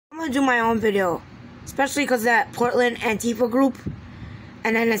to do my own video, especially because that Portland Antifa group,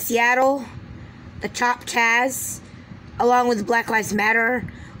 and then in Seattle, the Chop Chaz, along with Black Lives Matter,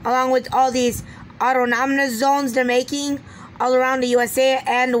 along with all these autonomous zones they're making all around the USA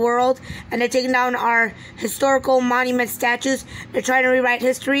and the world, and they're taking down our historical monument statues. They're trying to rewrite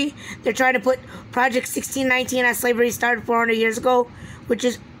history. They're trying to put Project 1619 as slavery started 400 years ago, which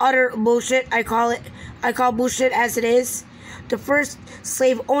is utter bullshit. I call bullshit as it is. The first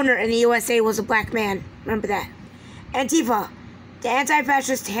slave owner in the USA was a black man. Remember that. Antifa, the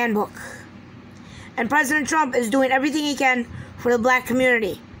Anti-Fascist Handbook. And President Trump is doing everything he can for the black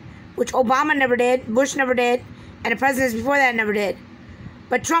community, which Obama never did, Bush never did, and the presidents before that never did.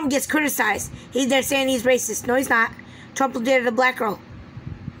 But Trump gets criticized. He's there saying he's racist. No, he's not. Trump dated a black girl,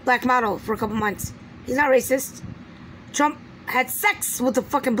 black model, for a couple months. He's not racist. Trump had sex with a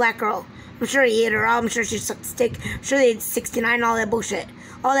fucking black girl. I'm sure he ate her out. I'm sure she sucked stick. I'm sure they ate 69, all that bullshit.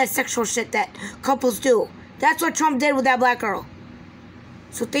 All that sexual shit that couples do. That's what Trump did with that black girl.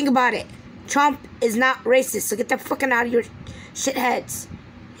 So think about it. Trump is not racist. So get that fucking out of your shitheads.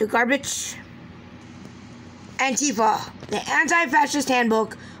 You garbage. Antifa, the Anti-Fascist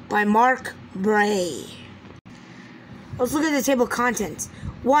Handbook by Mark Bray. Let's look at the table of contents.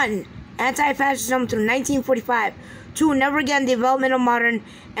 1. Anti-Fascism through 1945. 2. Never again development of modern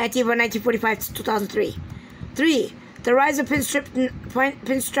Antifa 1945 to 2003. 3. The rise of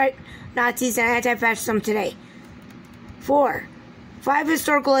pinstripe Nazis and anti-fascism today. 4. 5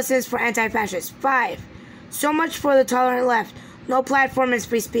 historical lessons for anti-fascists. 5. So much for the tolerant left. No platform is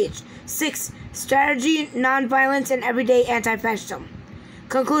free speech. 6. Strategy, nonviolence, and everyday anti-fascism.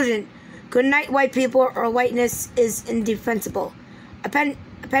 Conclusion. Good night, white people, or whiteness is indefensible.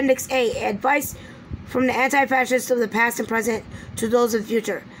 Appendix A. Advice from the anti-fascists of the past and present to those of the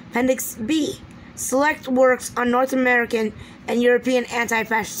future. Appendix B. Select works on North American and European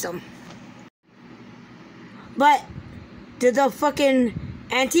anti-fascism. But did the fucking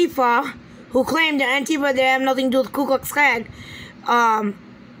Antifa, who claimed that Antifa, they have nothing to do with Ku Klux Klan,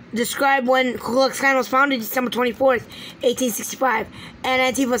 describe when Ku Klux Klan was founded December 24th, 1865,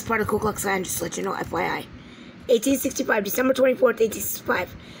 and Antifa was part of Ku Klux Klan, just to let you know, FYI. 1865, December 24th,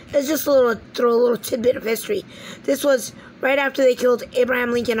 1865. Let's just throw a little tidbit of history. This was right after they killed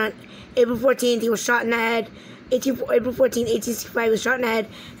Abraham Lincoln on April 14th. He was shot in the head. April 14th, 1865, he was shot in the head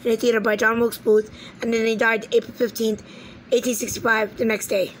in a theater by John Wilkes Booth, and then he died April 15th, 1865, the next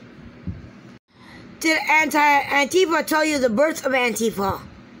day. Did Antifa tell you the birth of Antifa?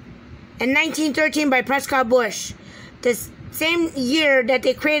 In 1913 by Prescott Bush, the same year that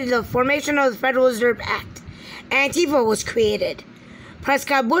they created the formation of the Federal Reserve Act, Antifa was created.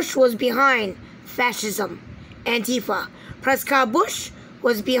 Prescott Bush was behind fascism. Antifa. Prescott Bush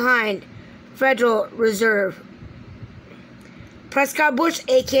was behind Federal Reserve. Prescott Bush,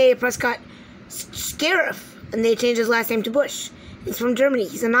 a.k.a. Prescott Scariff, and they changed his last name to Bush. He's from Germany.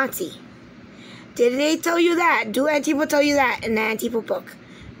 He's a Nazi. Did they tell you that? Do Antifa tell you that in the Antifa book?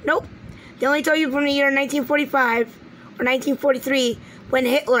 Nope. They only tell you from the year 1945 or 1943 when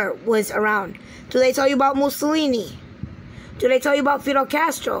Hitler was around. Do they tell you about Mussolini? Do they tell you about Fidel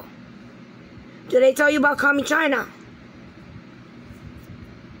Castro? Do they tell you about Communist China?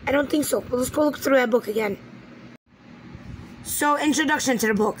 I don't think so. But let's go look through that book again. So, introduction to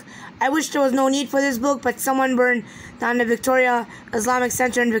the book. I wish there was no need for this book, but someone burned down the Victoria Islamic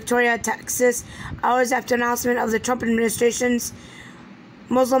Center in Victoria, Texas, hours after announcement of the Trump administration's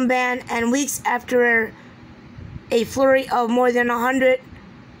Muslim ban, and weeks after a flurry of more than 100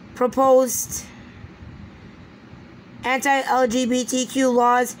 proposed anti-LGBTQ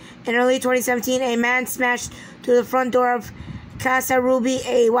laws. In early 2017, a man smashed through the front door of Casa Ruby,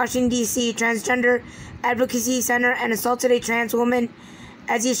 a Washington, D.C. transgender advocacy center, and assaulted a trans woman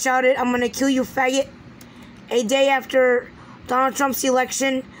as he shouted, "I'm gonna kill you, faggot." A day after Donald Trump's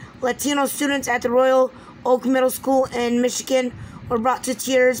election, Latino students at the Royal Oak Middle School in Michigan were brought to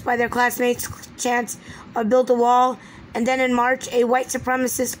tears by their classmates' chants of "Build a Wall." And then in March, a white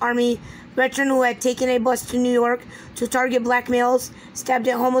supremacist army veteran who had taken a bus to New York to target black males stabbed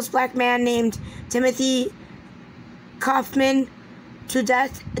a homeless black man named Timothy Kaufman to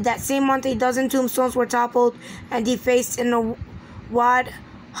death. That same month, a dozen tombstones were toppled and defaced in the Wad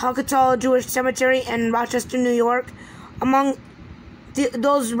Hakatal Jewish Cemetery in Rochester, New York. Among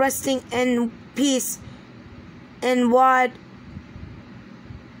those resting in peace in Wad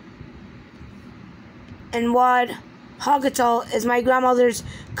Hakatal is my grandmother's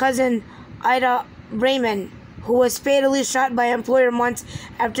cousin, Ida Raymond, who was fatally shot by an employer months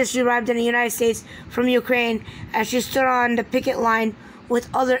after she arrived in the United States from Ukraine as she stood on the picket line with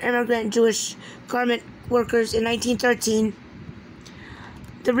other immigrant Jewish garment workers in 1913.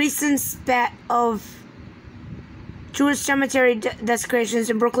 The recent spat of Jewish cemetery desecrations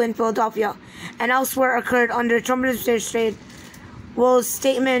in Brooklyn, Philadelphia, and elsewhere occurred under Trump administration. Will's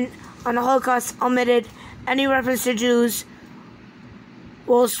statement on the Holocaust omitted any reference to Jews.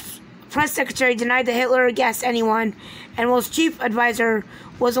 Will's press secretary denied that Hitler gassed anyone, and Will's chief advisor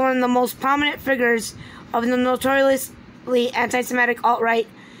was one of the most prominent figures of the notoriously anti-Semitic alt-right,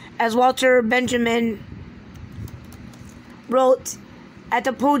 as Walter Benjamin wrote at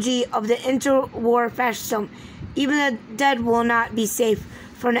the apogee of the interwar fascism. Even the dead will not be safe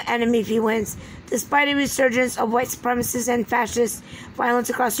from the enemy if he wins. Despite a resurgence of white supremacist and fascist violence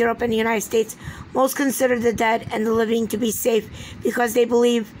across Europe and the United States, most consider the dead and the living to be safe because they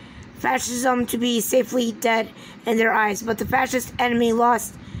believe fascism to be safely dead in their eyes. But the fascist enemy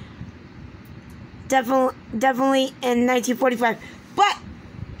lost definitely in 1945. But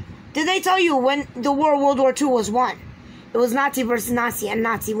did they tell you when the World War II was won? It was Nazi versus Nazi, and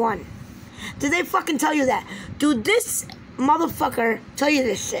Nazi won. Did they fucking tell you that? Dude, this motherfucker tell you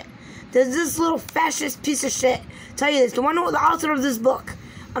this shit? Does this little fascist piece of shit tell you this? The author of this book.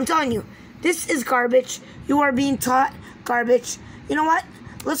 I'm telling you, this is garbage. You are being taught garbage. You know what?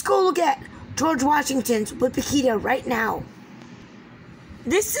 Let's go look at George Washington's Wikipedia right now.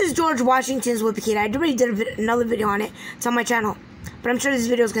 This is George Washington's Wikipedia. I already did another video on it. It's on my channel. But I'm sure this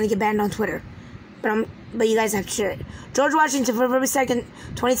video is going to get banned on Twitter. But you guys have to share it. George Washington, February 2nd,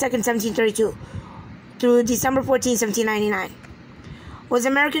 22nd, 1732, through December 14, 1799, was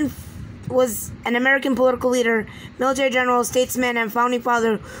an American political leader, military general, statesman, and founding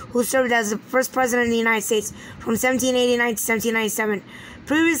father who served as the first president of the United States from 1789 to 1797.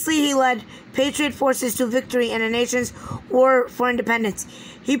 Previously, he led Patriot forces to victory in the nation's war for independence.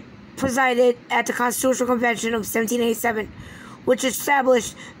 He presided at the Constitutional Convention of 1787, which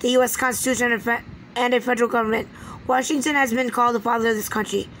established the U.S. Constitution and a federal government. Washington has been called the father of this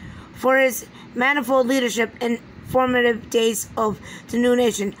country for his manifold leadership in formative days of the new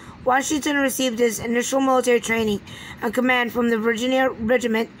nation. Washington received his initial military training and command from the Virginia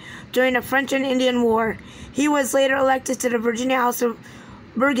Regiment during the French and Indian War. He was later elected to the Virginia House of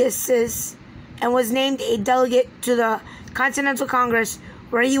Burgesses and was named a delegate to the Continental Congress,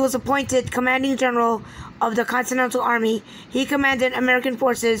 where he was appointed commanding general of the Continental Army. He commanded American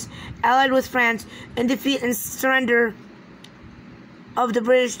forces allied with France in defeat and surrender of the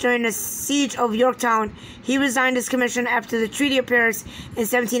British during the siege of Yorktown. He resigned his commission after the Treaty of Paris in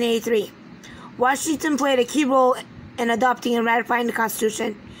 1783. Washington played a key role in adopting and ratifying the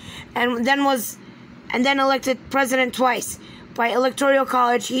Constitution, and then elected president twice. By electoral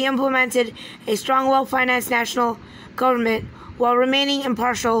college, he implemented a strong, well-financed national government while remaining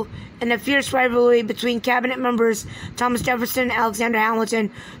impartial in a fierce rivalry between cabinet members Thomas Jefferson and Alexander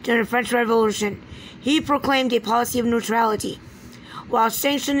Hamilton during the French Revolution. He proclaimed a policy of neutrality while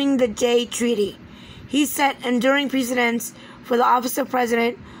sanctioning the Jay Treaty. He set enduring precedents for the office of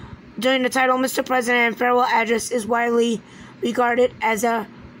president. During the title Mr. President and farewell address is widely regarded as a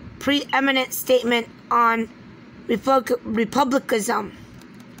preeminent statement on republicanism.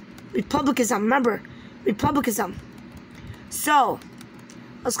 Remember, republicanism. So,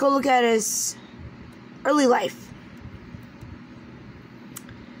 let's go look at his early life.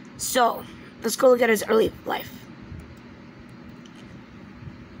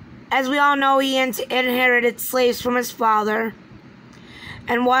 As we all know, he inherited slaves from his father.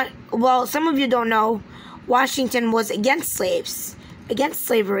 And some of you don't know, Washington was against slaves, against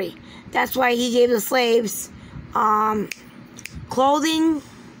slavery. That's why he gave the slaves clothing,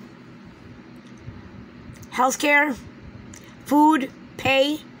 healthcare, food,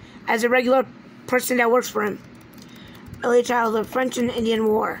 pay, as a regular person that works for him. Early childhood, French and Indian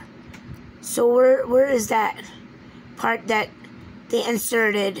War. So where is that part that they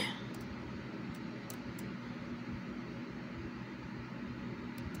inserted?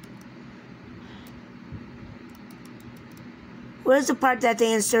 Where's the part that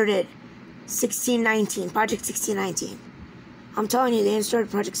they inserted? 1619, Project 1619. I'm telling you, they inserted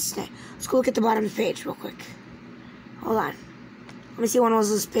Project 1619. Let's go look at the bottom of the page real quick. Hold on. Let me see when was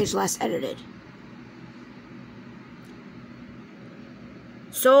this page last edited.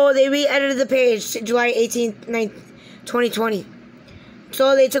 So they re-edited the page July 18th, 2020.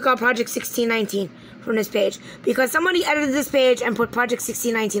 So they took out Project 1619 from this page because somebody edited this page and put Project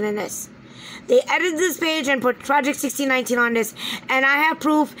 1619 in this. They edited this page and put Project 1619 on this, and I have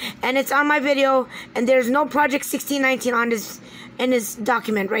proof, and it's on my video, and there's no Project 1619 on this in this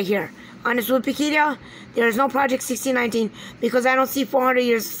document right here. On this Wikipedia, there is no Project 1619 because I don't see 400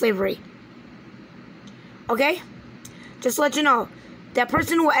 years of slavery. Okay? Just to let you know, that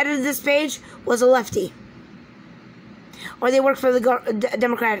person who edited this page was a lefty. or they work for the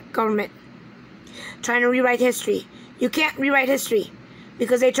Democratic government, trying to rewrite history. You can't rewrite history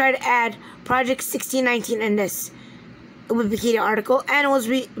because they tried to add Project 1619 in this Wikipedia article, and it was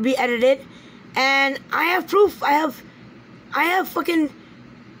re-edited. And I have proof. I have fucking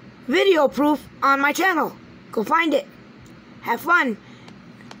video proof on my channel. Go find it. Have fun.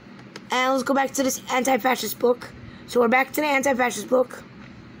 And let's go back to this anti-fascist book. So we're back to the anti-fascist book.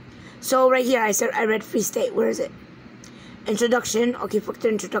 So right here, I said I read Free State. Where is it? Introduction. Okay, fuck the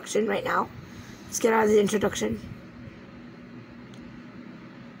introduction right now. Let's get out of the introduction.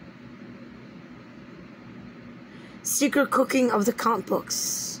 Secret cooking of the count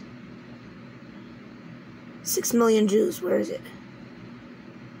books. 6 million Jews. Where is it?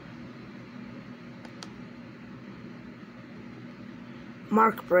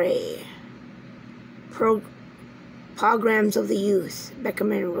 Mark Bray. Programs of the Youth.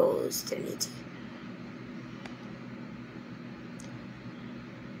 Beckerman Rose. Trinity.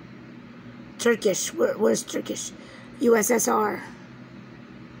 Turkish. Where's Turkish? USSR.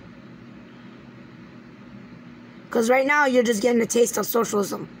 Because right now you're just getting a taste of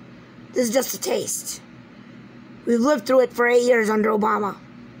socialism. This is just a taste. We've lived through it for 8 years under Obama.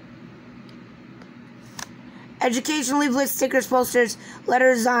 Education leaflets, stickers, posters,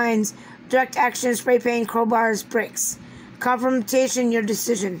 letter designs, direct action, spray paint, crowbars, bricks. Confrontation, your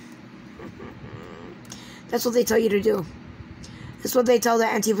decision. That's what they tell you to do. That's what they tell the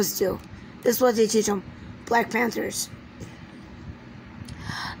Antifas to do. This is what they teach them. Black Panthers.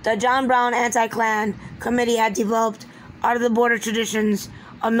 The John Brown Anti-Klan Committee had developed out-of-the-border traditions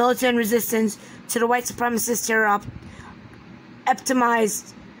of militant resistance to the white supremacist terror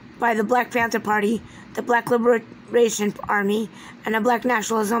epitomized by the Black Panther Party, the Black Liberation Army, and the Black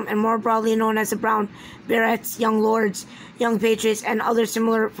Nationalism, and more broadly known as the Brown Berets, Young Lords, Young Patriots, and other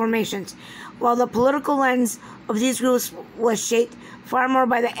similar formations. While the political lens of these groups was shaped far more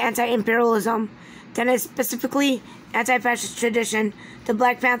by the anti-imperialism than a specifically anti-fascist tradition, the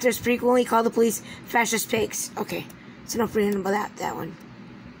Black Panthers frequently called the police fascist pigs. Okay, so enough reading about that one.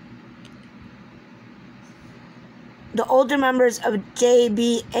 The older members of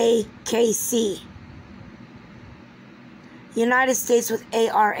JBAKC, United States with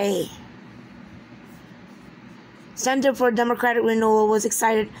ARA, Center for Democratic Renewal, was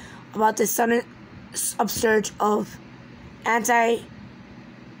excited about the sudden upsurge of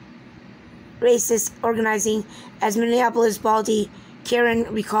anti-racist organizing, as Minneapolis Baldy Karen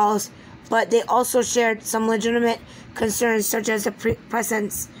recalls, but they also shared some legitimate concerns, such as the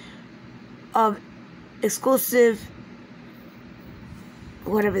presence of exclusive,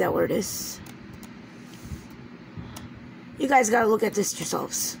 whatever that word is. You guys gotta look at this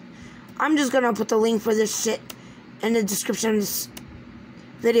yourselves. I'm just gonna put the link for this shit in the description of this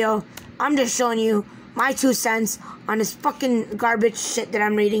video. I'm just showing you my 2 cents on this fucking garbage shit that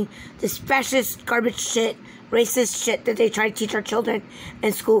I'm reading. This fascist garbage shit, racist shit that they try to teach our children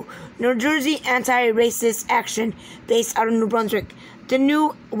in school. New Jersey anti-racist action based out of New Brunswick. The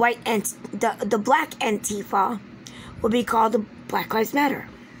new the black Antifa will be called the Black Lives Matter.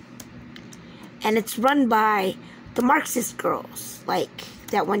 And it's run by the Marxist girls. Like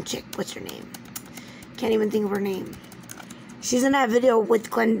that one chick, what's her name? Can't even think of her name. She's in that video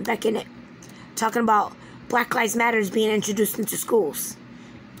with Glenn Beck in it, talking about Black Lives Matter being introduced into schools.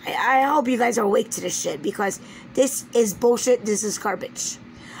 I hope you guys are awake to this shit, because this is bullshit. This is garbage.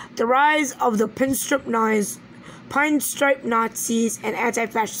 The rise of the pinstripe Nazis and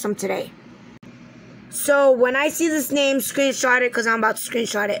anti-fascism today. So when I see this name, screenshot it, because I'm about to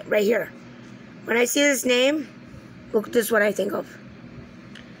screenshot it right here. When I see this name, look, this is what I think of.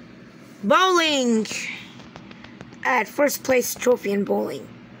 Bowling! I had first place trophy in bowling.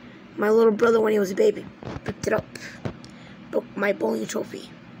 My little brother, when he was a baby, picked it up. Broke my bowling trophy.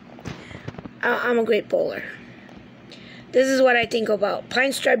 I'm a great bowler. This is what I think about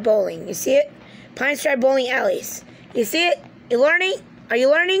Pine Stripe Bowling. You see it? Pine Stripe Bowling Alleys. You see it? You learning? Are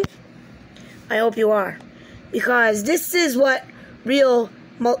you learning? I hope you are. Because this is what real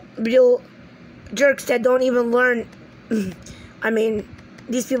jerks that don't even learn. I mean,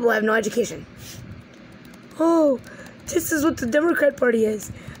 these people have no education. Oh, this is what the Democrat Party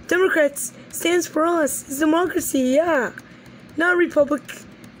is. Democrats stands for us. It's democracy, yeah. Not republic.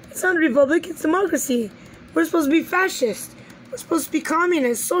 It's not a republic, it's democracy. We're supposed to be fascist. We're supposed to be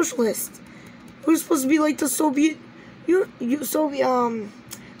communist, socialist. We're supposed to be like the Soviet Union,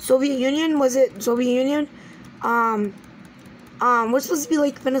 was it Soviet Union? We're supposed to be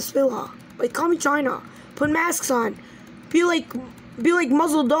like Venezuela. Like, call me China. Put masks on. Be like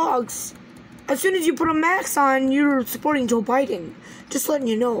muzzled dogs. As soon as you put a mask on, you're supporting Joe Biden. Just letting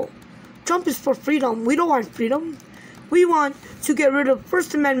you know. Trump is for freedom. We don't want freedom. We want to get rid of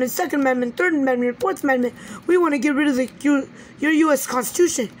First Amendment, Second Amendment, Third Amendment, Fourth Amendment. We want to get rid of your U.S.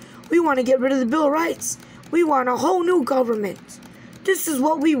 Constitution. We want to get rid of the Bill of Rights. We want a whole new government. This is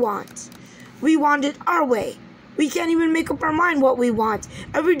what we want. We want it our way. We can't even make up our mind what we want.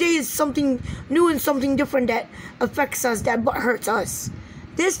 Every day is something new and something different that affects us, that hurts us.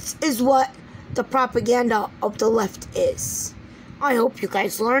 This is what the propaganda of the left is. I hope you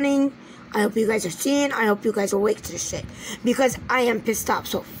guys are learning. I hope you guys are seeing. I hope you guys are awake to this shit. Because I am pissed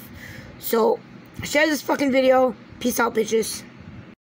off. So share this fucking video. Peace out, bitches.